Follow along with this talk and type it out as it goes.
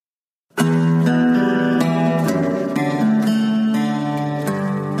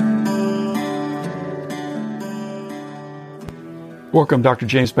Welcome, Dr.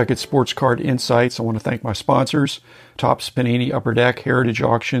 James Beckett, Sports Card Insights. I want to thank my sponsors, Topps, Panini, Upper Deck, Heritage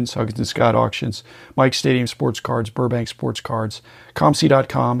Auctions, Huggins & Scott Auctions, Mike Stadium Sports Cards, Burbank Sports Cards,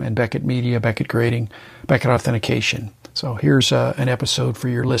 ComC.com, and Beckett Media, Beckett Grading, Beckett Authentication. So here's an episode for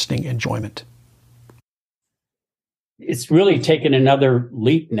your listening enjoyment. It's really taken another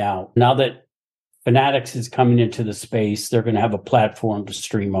leap now. Now that Fanatics is coming into the space, they're going to have a platform to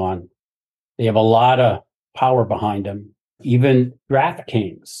stream on. They have a lot of power behind them. Even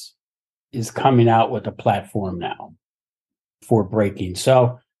DraftKings is coming out with a platform now for breaking.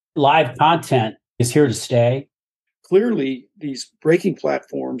 So live content is here to stay. Clearly, these breaking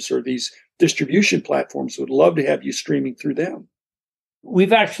platforms or these distribution platforms would love to have you streaming through them.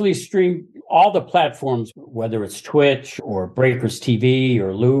 We've actually streamed all the platforms, whether it's Twitch or Breakers TV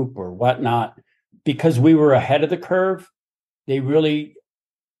or Loop or whatnot, because we were ahead of the curve. They really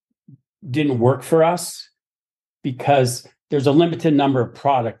didn't work for us because there's a limited number of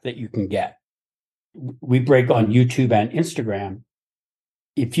product that you can get. We break on YouTube and Instagram.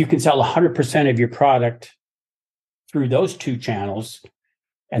 If you can sell 100% of your product through those two channels,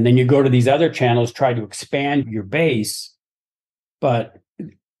 and then you go to these other channels, try to expand your base, but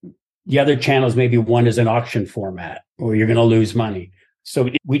the other channels, maybe one is an auction format, or you're going to lose money. So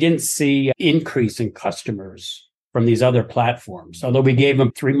we didn't see an increase in customers from these other platforms, although we gave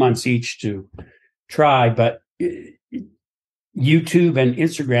them 3 months each to try. But YouTube and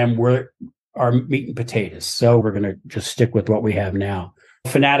Instagram are meat and potatoes. So we're going to just stick with what we have now.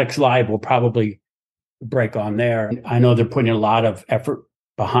 Fanatics Live will probably break on there. I know they're putting a lot of effort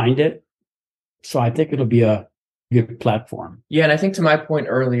behind it. So I think it'll be a good platform. Yeah, and I think to my point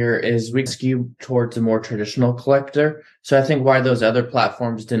earlier is we skew towards a more traditional collector. So I think why those other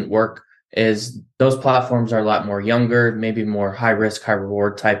platforms didn't work is those platforms are a lot more younger, maybe more high risk, high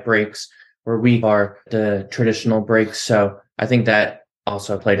reward type breaks, where we are the traditional breaks. So I think that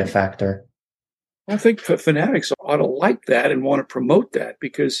also played a factor. I think Fanatics ought to like that and want to promote that,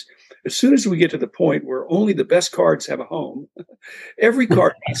 because as soon as we get to the point where only the best cards have a home, every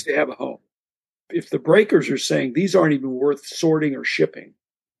card needs to have a home. If the breakers are saying these aren't even worth sorting or shipping,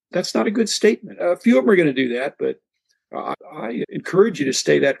 that's not a good statement. A few of them are going to do that, but I encourage you to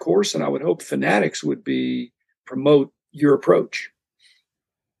stay that course, and I would hope Fanatics would promote your approach,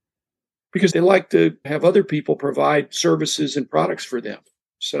 because they like to have other people provide services and products for them.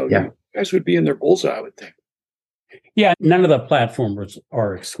 So yeah, you guys would be in their bullseye, I would think. Yeah, none of the platforms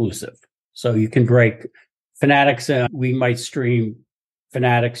are exclusive. So you can break Fanatics. We might stream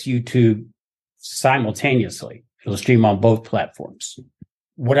Fanatics YouTube simultaneously. It'll stream on both platforms.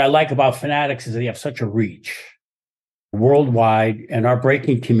 What I like about Fanatics is they have such a reach worldwide, and our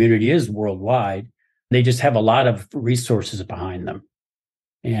breaking community is worldwide. They just have a lot of resources behind them.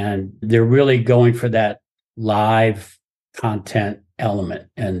 And they're really going for that live content element.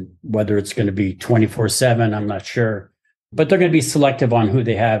 And whether it's going to be 24/7, I'm not sure. But they're going to be selective on who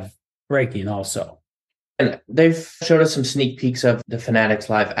they have breaking also. And they've showed us some sneak peeks of the Fanatics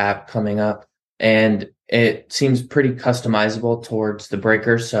Live app coming up. And it seems pretty customizable towards the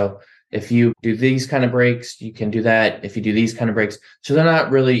breakers. So if you do these kind of breaks, you can do that. If you do these kind of breaks. So they're not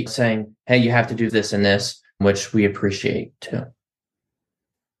really saying, hey, you have to do this and this, which we appreciate too.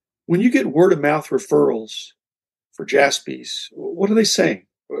 When you get word of mouth referrals for Jaspys, what are they saying?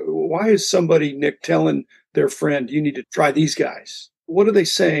 Why is somebody, Nick, telling their friend, you need to try these guys? What are they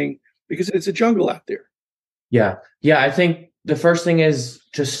saying? Because it's a jungle out there. Yeah. I think the first thing is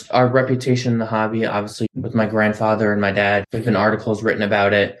just our reputation in the hobby. Obviously, with my grandfather and my dad, there's been articles written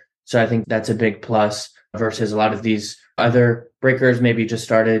about it. So I think that's a big plus versus a lot of these other breakers maybe just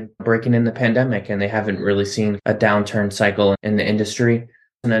started breaking in the pandemic and they haven't really seen a downturn cycle in the industry.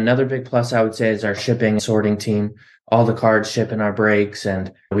 And another big plus I would say is our shipping and sorting team. All the cards ship in our breaks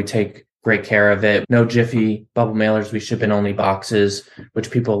and we take great care of it. No Jiffy bubble mailers. We ship in only boxes,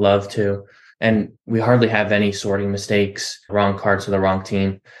 which people love too. And we hardly have any sorting mistakes, wrong cards to the wrong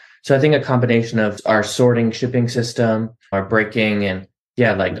team. So I think a combination of our sorting shipping system, our breaking, and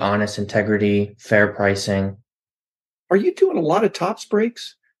like honest integrity, fair pricing. Are you doing a lot of Topps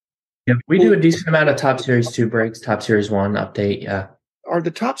breaks? Yeah, we do a decent amount of Top Series 2 breaks, Top Series 1 update, yeah. Are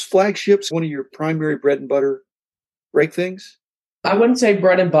the Topps flagships one of your primary bread and butter break things? I wouldn't say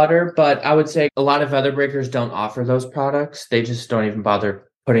bread and butter, but I would say a lot of other breakers don't offer those products. They just don't even bother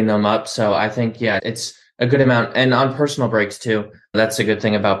putting them up. So I think, it's a good amount. And on personal breaks too, that's a good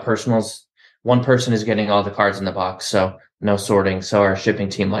thing about personals. One person is getting all the cards in the box, so no sorting. So our shipping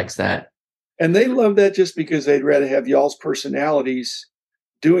team likes that. And they love that just because they'd rather have y'all's personalities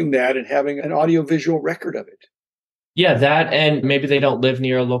doing that and having an audio-visual record of it. Yeah, that, and maybe they don't live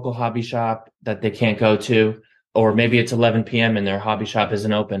near a local hobby shop that they can't go to. or maybe it's 11 p.m. and their hobby shop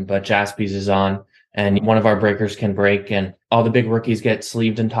isn't open, but Jaspy's is on and one of our breakers can break and all the big rookies get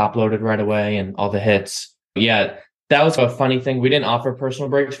sleeved and top loaded right away and all the hits. Yeah, that was a funny thing. We didn't offer personal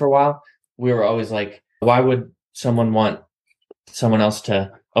breaks for a while. We were always like, why would someone want someone else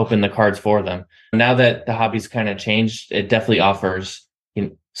to open the cards for them? Now that the hobby's kind of changed, it definitely offers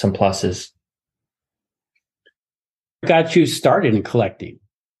some pluses. Got you started in collecting?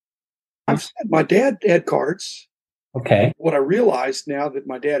 I've said my dad had cards. Okay. What I realized now that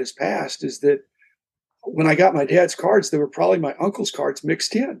my dad has passed is that when I got my dad's cards, they were probably my uncle's cards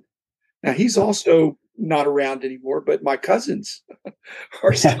mixed in. Now he's also not around anymore, but my cousins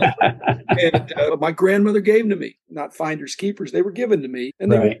are still. And my grandmother gave them to me, not finders keepers. They were given to me,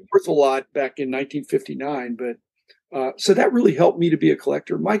 and they were worth a lot back in 1959. But so that really helped me to be a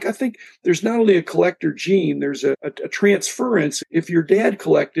collector. Mike, I think there's not only a collector gene, there's a transference. If your dad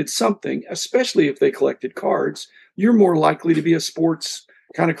collected something, especially if they collected cards, you're more likely to be a sports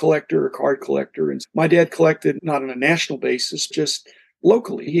kind of collector or card collector. And my dad collected not on a national basis, just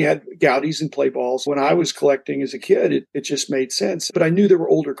locally. He had Goudies and play balls. When I was collecting as a kid, it just made sense. But I knew there were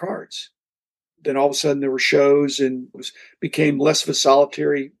older cards. Then all of a sudden there were shows and it became less of a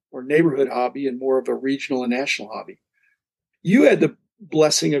solitary or neighborhood hobby and more of a regional and national hobby. You had the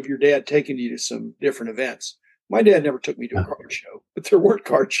blessing of your dad taking you to some different events. My dad never took me to a card show, but there weren't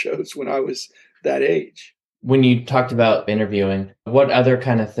card shows when I was that age. When you talked about interviewing, what other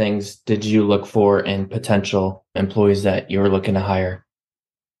kind of things did you look for in potential employees that you were looking to hire?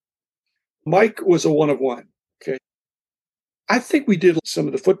 Mike was a one of one. Okay. I think we did some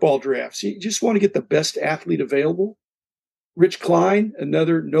of the football drafts. You just want to get the best athlete available. Rich Klein,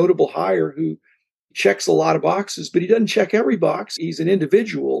 another notable hire who checks a lot of boxes, but he doesn't check every box. He's an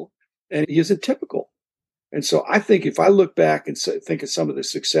individual and he isn't typical. And so I think if I look back and think of some of the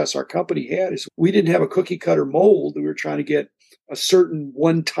success our company had, is we didn't have a cookie cutter mold. We were trying to get a certain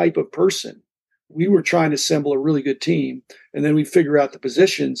one type of person. We were trying to assemble a really good team, and then we'd figure out the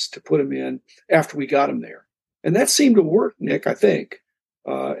positions to put them in after we got them there. And that seemed to work, Nick, I think.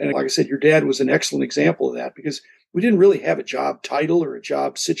 And like I said, your dad was an excellent example of that because we didn't really have a job title or a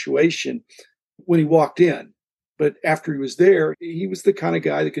job situation when he walked in. But after he was there, he was the kind of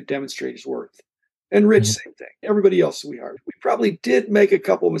guy that could demonstrate his worth. And Rich, same thing. Everybody else we hired. We probably did make a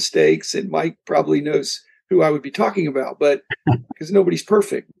couple of mistakes, and Mike probably knows who I would be talking about, but because nobody's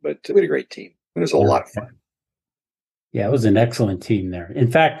perfect. But we had a great team. It was a lot of fun. Yeah, it was an excellent team there.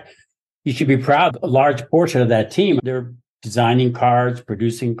 In fact, you should be proud. A large portion of that team, they're designing cards,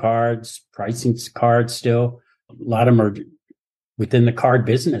 producing cards, pricing cards still. A lot of them are within the card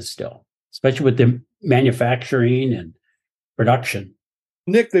business still, especially with the manufacturing and production.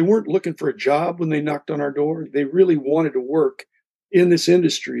 Nick, they weren't looking for a job when they knocked on our door. They really wanted to work in this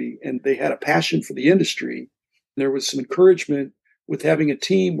industry, and they had a passion for the industry. There was some encouragement with having a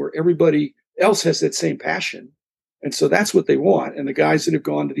team where everybody else has that same passion. And so that's what they want. And the guys that have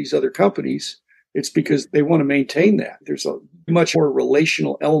gone to these other companies, it's because they want to maintain that. There's a much more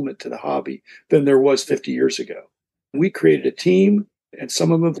relational element to the hobby than there was 50 years ago. We created a team, and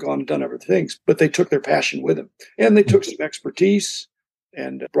some of them have gone and done other things, but they took their passion with them. And they took some expertise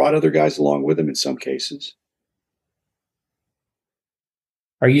and brought other guys along with them in some cases.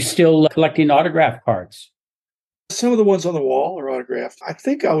 Are you still collecting autograph cards? Some of the ones on the wall are autographed. I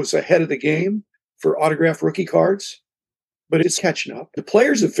think I was ahead of the game for autographed rookie cards, but it's catching up. The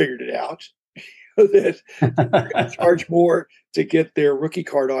players have figured it out that they're going to charge more to get their rookie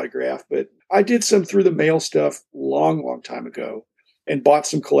card autograph. But I did some through the mail stuff long time ago and bought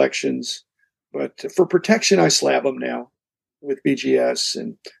some collections. But for protection, I slab them now with BGS.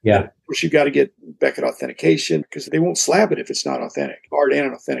 And of course, you've got to get Beckett authentication because they won't slab it if it's not authentic, card and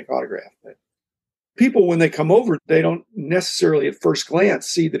an authentic autograph. But people, when they come over, they don't necessarily at first glance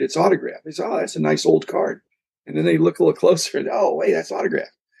see that it's autographed. They say, oh, that's a nice old card. And then they look a little closer and, oh, wait, that's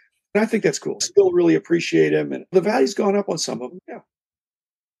autographed. And I think that's cool. Still really appreciate them. And the value's gone up on some of them. Yeah.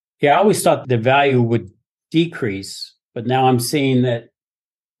 Yeah, I always thought the value would decrease, but now I'm seeing that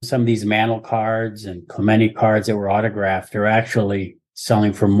some of these Mantle cards and Clemente cards that were autographed are actually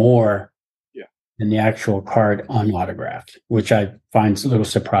selling for more than the actual card unautographed, which I find a little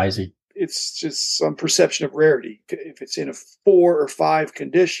surprising. It's just some perception of rarity. If it's in a 4 or 5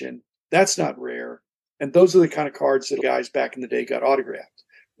 condition, that's not rare. And those are the kind of cards that guys back in the day got autographed,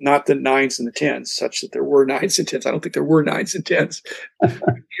 not the 9s and the 10s, such that there were 9s and 10s. I don't think there were 9s and 10s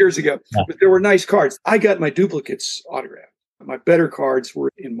years ago, but there were nice cards. I got my duplicates autographed. My better cards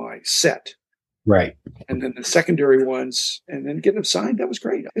were in my set. Right. And then the secondary ones, and then getting them signed, that was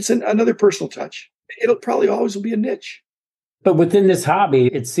great. It's another personal touch. It'll probably always will be a niche. But within this hobby,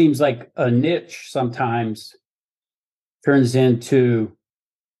 it seems like a niche sometimes turns into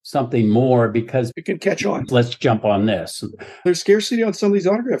something more because it can catch on. Let's jump on this. There's scarcity on some of these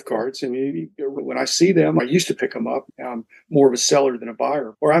autograph cards. I mean, when I see them, I used to pick them up. Now I'm more of a seller than a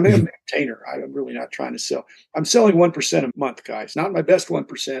buyer, or I'm a maintainer. I'm really not trying to sell. I'm selling 1% a month, guys. Not my best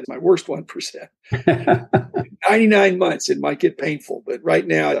 1%, my worst 1%. 99 months, it might get painful, but right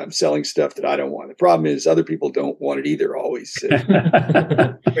now I'm selling stuff that I don't want. The problem is other people don't want it either always.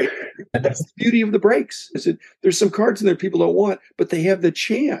 That's the beauty of the breaks. Is that there's some cards in there people don't want, but they have the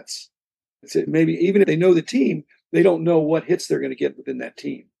chance. It's maybe even if they know the team, they don't know what hits they're going to get within that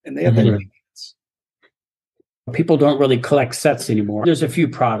team. And they have that chance. People don't really collect sets anymore. There's a few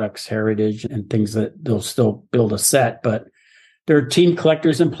products, Heritage and things that they'll still build a set, but there are team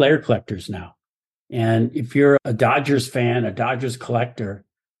collectors and player collectors now. And if you're a Dodgers fan, a Dodgers collector,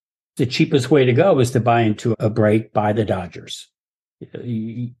 the cheapest way to go is to buy into a break by the Dodgers.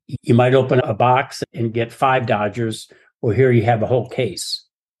 You might open a box and get 5 Dodgers, or here you have a whole case.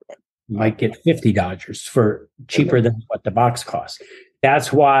 You might get 50 Dodgers for cheaper than what the box costs.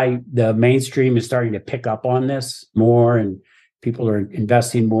 That's why the mainstream is starting to pick up on this more, and people are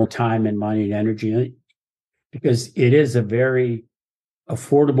investing more time and money and energy in it because it is a very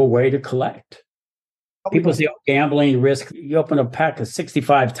affordable way to collect. People say, gambling risk. You open a pack of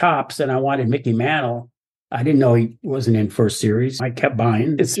 65 tops, and I wanted Mickey Mantle. I didn't know he wasn't in first series. I kept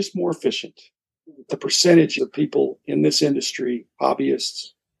buying. It's just more efficient. The percentage of people in this industry, hobbyists,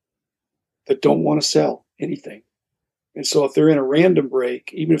 that don't want to sell anything. And so if they're in a random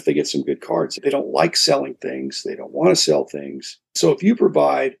break, even if they get some good cards, they don't like selling things. They don't want to sell things. So if you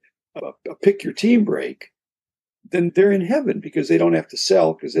provide a pick your team break, then they're in heaven because they don't have to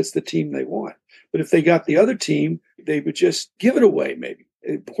sell because that's the team they want. But if they got the other team, they would just give it away maybe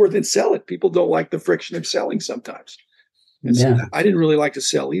more than sell it. People don't like the friction of selling sometimes. And so I didn't really like to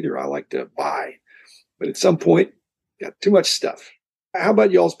sell either. I like to buy. But at some point, got too much stuff. How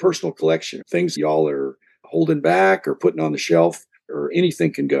about y'all's personal collection? Things y'all are holding back or putting on the shelf, or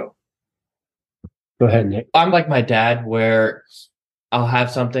anything can go? Go ahead, Nick. I'm like my dad, where I'll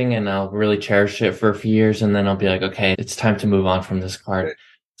have something and I'll really cherish it for a few years, and then I'll be like, okay, it's time to move on from this card. Right.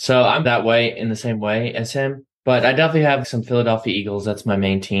 So I'm that way, in the same way as him. But I definitely have some Philadelphia Eagles. That's my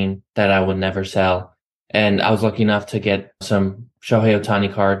main team that I would never sell. And I was lucky enough to get some Shohei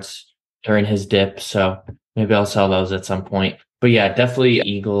Ohtani cards during his dip. So maybe I'll sell those at some point. But yeah, definitely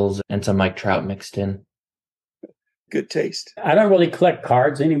Eagles and some Mike Trout mixed in. Good taste. I don't really collect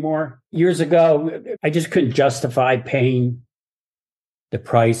cards anymore. Years ago, I just couldn't justify paying the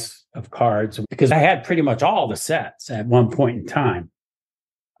price of cards because I had pretty much all the sets at one point in time.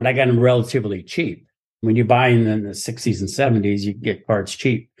 But I got them relatively cheap. When you buy in the 60s and 70s, you can get cards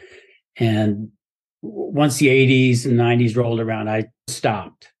cheap. And once the 80s and 90s rolled around, I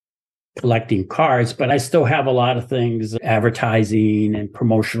stopped collecting cards, but I still have a lot of things, advertising and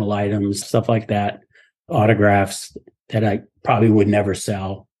promotional items, stuff like that, autographs that I probably would never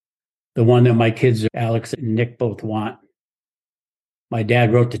sell. The one that my kids, Alex and Nick, both want. My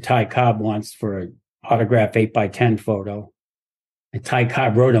dad wrote to Ty Cobb once for an autograph 8x10 photo. And Ty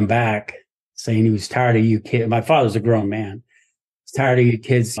Cobb wrote him back saying he was tired of you kids. My father's a grown man. He's tired of you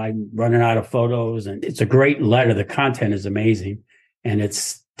kids. I'm running out of photos. And it's a great letter. The content is amazing. And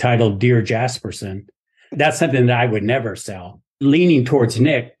it's titled Dear Jaspersen. That's something that I would never sell. Leaning towards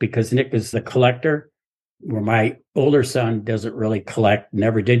Nick, because Nick is the collector, where my older son doesn't really collect,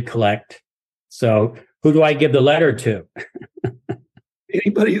 never did collect. So who do I give the letter to?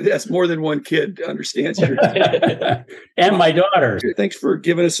 Anybody that has more than one kid understands your and my daughter. Thanks for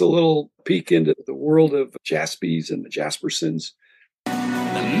giving us a little peek into the world of Jaspys and the Jaspersens.